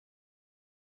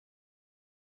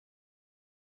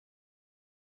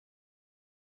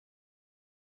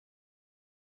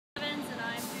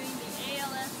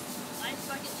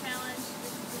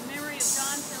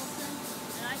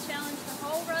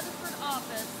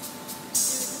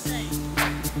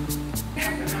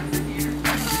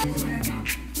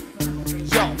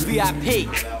Yo, VIP.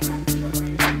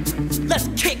 Let's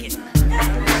kick it.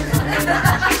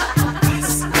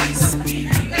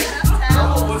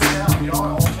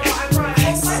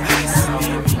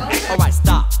 Alright,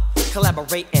 stop,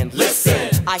 collaborate and listen.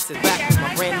 Ice is back with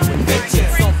my brand new invention.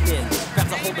 Something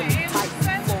grabs a hold of me tight,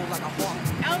 flow like a hawk.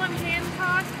 Ellen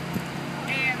Hancock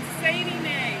and Sadie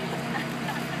Mae.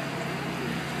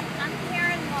 I'm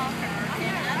Karen Walker,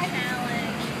 and I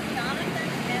challenge Jonathan,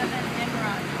 Evan, and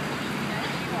Roger.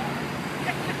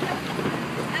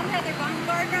 I'm Heather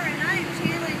Baumgartner, and I am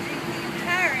challenging the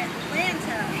entire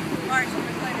Atlanta Marshall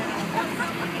McLennan.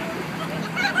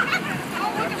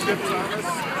 I'm Chip Thomas.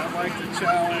 I'd like to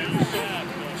challenge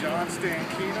John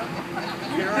Stankina,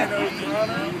 Karen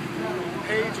O'Connor,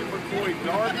 Paige and McCoy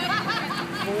Darby,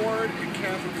 Ford, and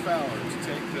Catherine Fowler to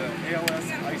take the ALS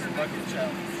Ice Bucket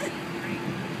Challenge.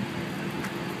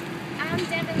 I'm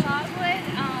Devin Logwood.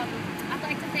 I'd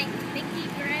like to thank Vicki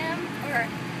Grimm,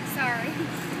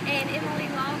 and Emily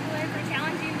Logwood for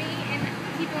challenging me. And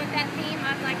keeping with that theme,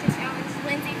 I'd like to challenge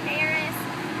Lindsay Paris,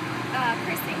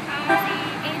 Kristen Cosby,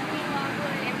 Anthony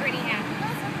Logwood, and Brittany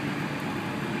Atkins.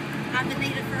 I'm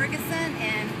Anita Ferguson,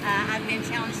 and I've been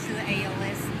challenged to the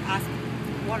ALS Ice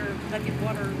Bucket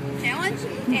Water Challenge,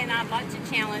 and I'd like to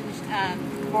challenge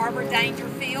Barbara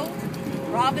Dangerfield,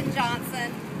 Robin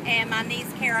Johnson, and my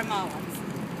niece Kara Mullins.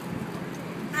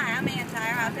 Hi, I'm Ann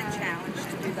Tyre. I've been challenged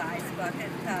to do the Ice Bucket.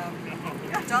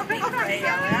 Don't be for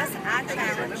ALS. I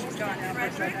challenge John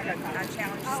Frederick. I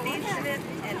challenge Steve Schmidt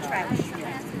and Travis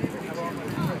Schmidt.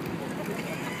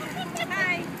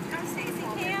 Hi, I'm Stacey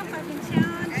Camp. I've been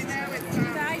challenged to do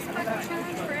the Ice Bucket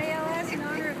Challenge for ALS in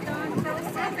honor of Don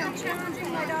Phillipson. I'm challenging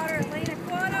my daughter Elena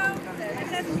Quoto, my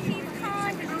cousin Keith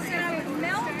Kahn, because he said I would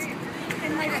melt,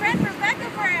 and my friend Rebecca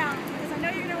Brown, because I know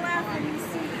you're going to laugh when you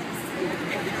see this.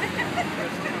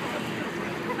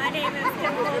 My name is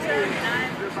Kim Coulter, and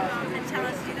I've been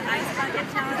challenged to do the Ice Bucket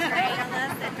Challenge for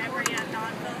ALS in memory of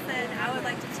Don Phillipson. I would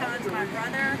like to challenge my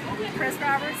brother, Chris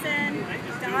Robertson,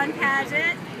 Don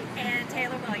Paget, and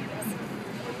Taylor Williams.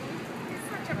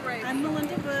 I'm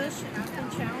Melinda Bush, and I've been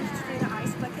challenged to do the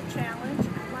Ice Bucket Challenge.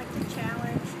 I'd like to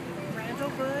challenge Randall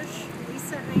Bush,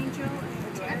 Lisa Angel,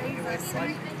 and Terry Bussey.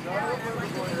 I'd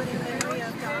like to do it in memory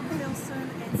of Don Phillipson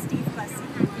and Steve Bussey.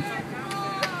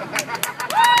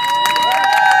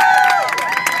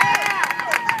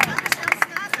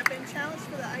 I've been challenged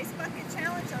for the Ice Bucket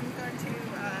Challenge. I'm going to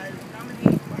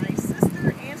nominate my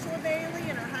sister Angela Bailey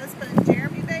and her husband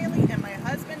Jeremy Bailey and my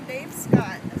husband Dave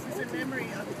Scott. This is in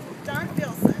memory of Don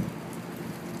Wilson.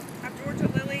 I'm Georgia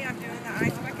Lilly. I'm doing the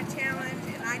Ice Bucket Challenge,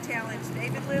 and I challenge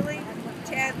David Lilly,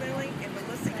 Chad Lilly, and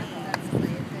Melissa Eads.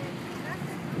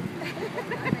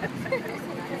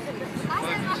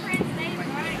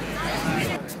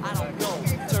 I don't know,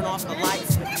 turn off the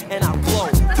lights and I'll glow.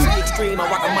 To the extreme, I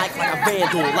rock a mic like a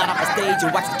vandal. Light up a stage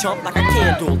and wax a chump like a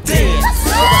candle. Dance!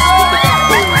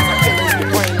 I'm killing your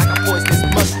brain like a poisonous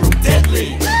mushroom.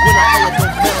 Deadly! When I play it,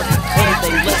 don't melt it.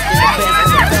 Anything less than the best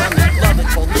in the family. Love it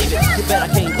or leave it. You better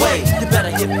can't wait. You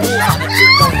better hit bull on it.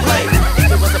 Don't play. If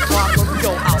it was a problem,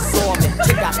 yo, I'll storm it.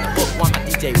 Check out the book while my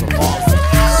DJ revolves it.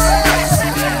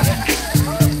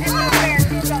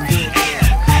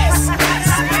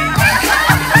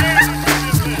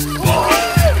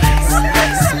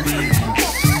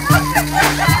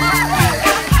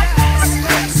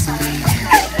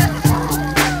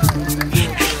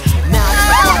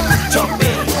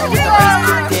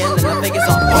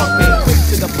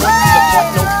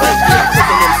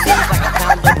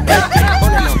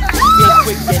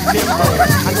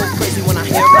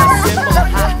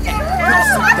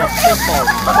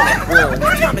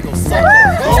 Time to go solo.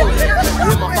 Roll it.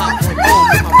 With my 5.0,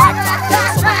 with my rack top down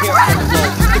so my hair can blow.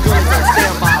 The girls on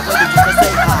standby, whether you can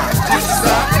say hi.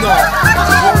 No, I'm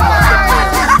rolling my hip on.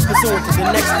 Pursuing to the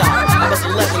next stop. I must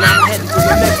 11, I'm heading to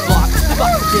the next block. If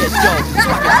I can get dope, so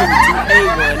I can do it to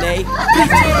A1A.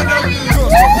 BT,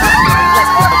 girls with hot, less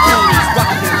than bikinis.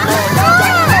 Rockin' in long,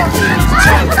 rockin' bikinis.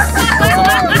 Jealous. Those are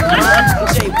my big mine.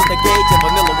 Jay with the gauge and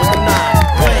vanilla with the 9.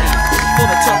 Ready for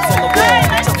the chunks on the wall.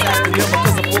 Chunks asking me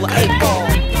because I'm full of 8 balls.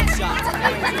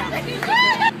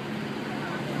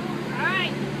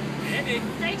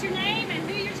 State your name and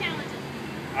who you're challenging.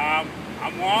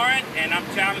 I'm Warren, and I'm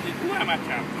challenging. Who am I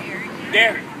challenging?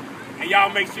 Derek. And y'all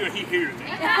make sure he hears it.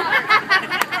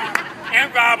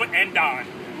 And Robert and Don.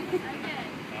 Okay.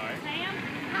 All right. Pam?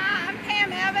 Hi, I'm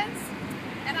Pam Evans,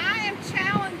 and I am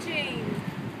challenging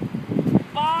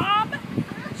Bob,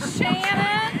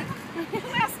 Shannon, who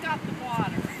else got the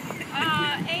water?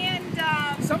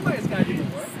 Somebody's got to do the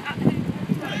work.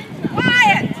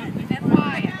 Wyatt, and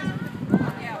Wyatt.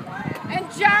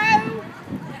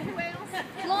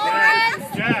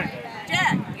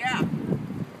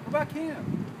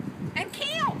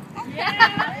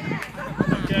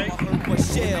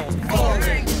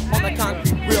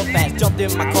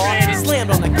 in my car,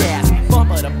 slammed on the gas,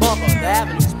 bumper to bumper, the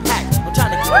avenue's packed. I'm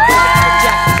trying to keep it going, but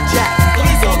Jack to Jack.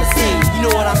 Police on the scene, you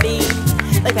know what I mean?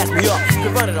 They passed me up,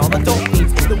 could run it all the dope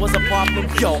beats. If there was a problem,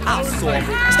 yo, I'll solve it.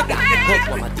 Check out the hook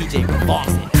while my DJ was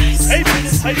bossing. Hey,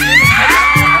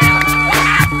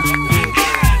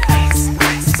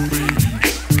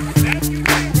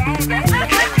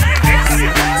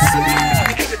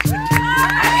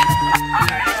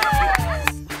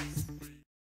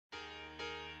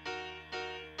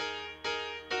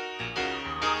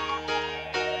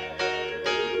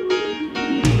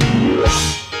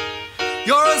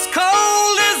 You're as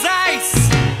cold as ice.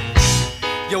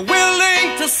 You're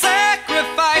willing to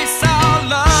sacrifice our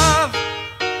love.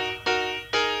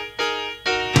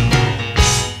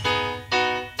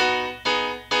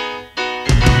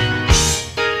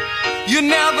 You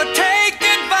never take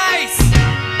advice.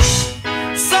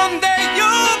 Someday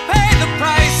you'll pay the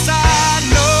price. I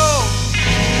know.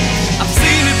 I've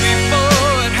seen it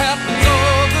before. It happens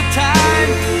all the time.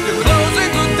 You're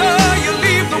closing the door. You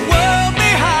leave the world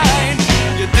behind.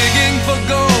 You're digging for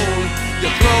gold.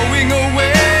 You're throwing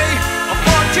away a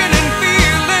fortune and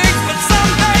feelings, but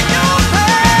someday you'll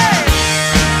pay.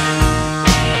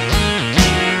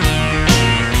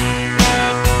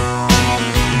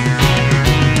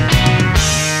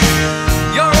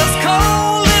 You're as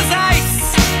cold as ice.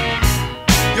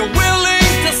 You're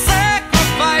willing to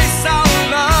sacrifice our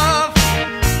love.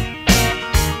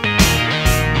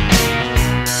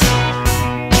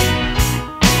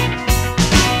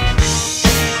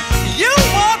 You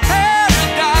want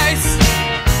paradise,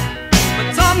 but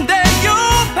someday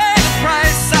you'll pay the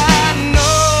price. I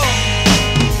know.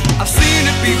 I've seen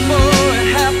it before. It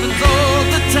happens all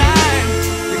the time.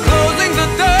 You're closing the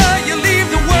door. You leave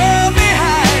the world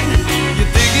behind.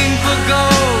 You're digging for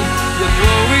gold. You're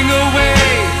throwing away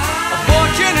a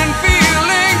fortune and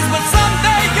feelings, but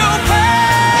someday you'll pay.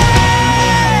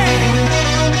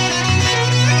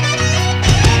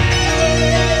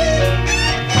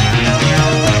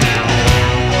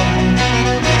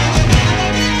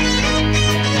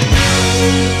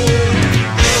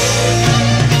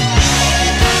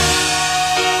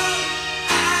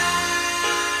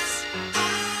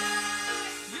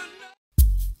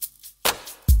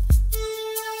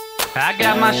 I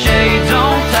got my shades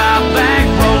on, top back,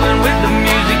 rolling with the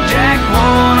music jack.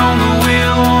 One on the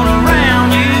wheel, one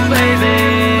around you, baby.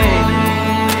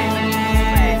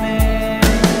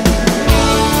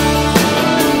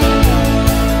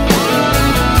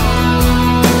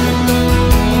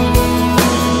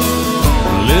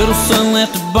 Little sun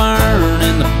left to burn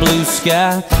in the blue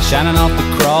sky, shining off the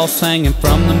cross hanging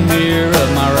from the mirror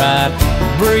of my ride. The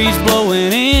breeze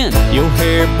blowing in, your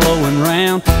hair blowing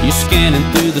round. You're scanning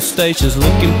through the stations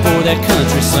looking for that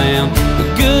country sound. The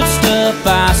good stuff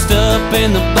iced up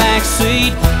in the back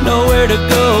seat. Nowhere to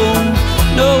go,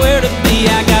 nowhere to be.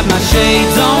 I got my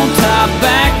shades on, top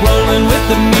back, rolling with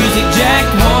the music jack.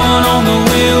 One on the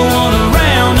wheel, one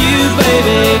around you,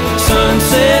 baby.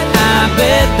 Sunset, I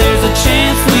bet there's a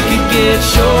chance we could get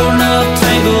sure enough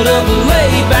tangled up,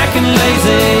 laid back and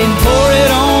lazy. Pour it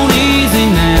on easy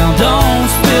now, don't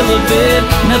spill a bit.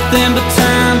 Nothing but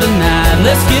time tonight,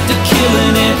 let's get to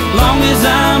killing it. Long as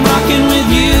I'm rocking with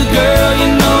you, girl, you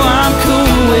know I'm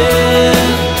cool with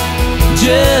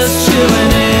just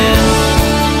chilling it.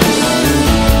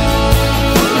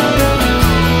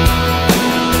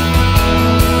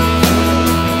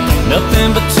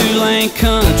 Nothing but two-lane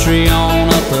country on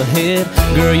up ahead.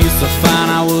 Girl, you're so fine,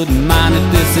 I wouldn't mind if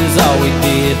this is all we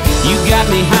did. You got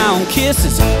me high on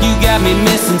kisses, you got me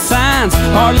missing signs.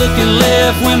 Hard looking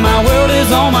left when my world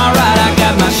is on my right. I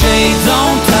got my shades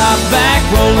on, top back,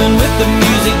 rolling with the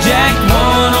music jack.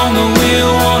 One on the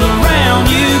wheel, one around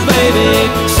you,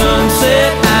 baby.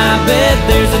 Sunset, I bet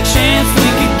there's a chance we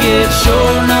could get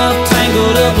sure enough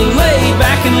tangled up, laid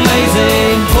back and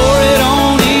lazy. Pour it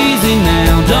on easy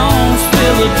now, don't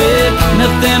spill a bit.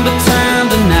 Nothing but time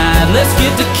tonight, let's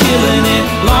get to killing it.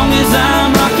 Long as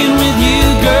I'm rocking with you,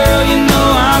 girl, you know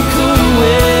I'm cool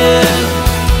with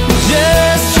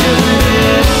just chilling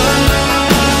it.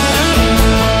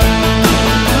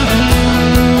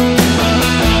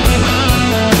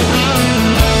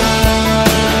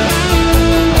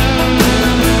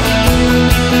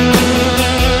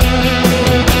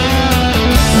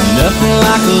 Nothing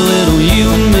like a little you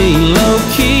and me,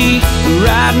 low-key.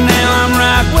 Right now I'm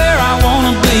right where I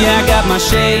wanna be. I got my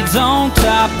shades on,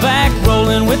 top back,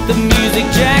 rolling with the music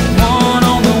jack.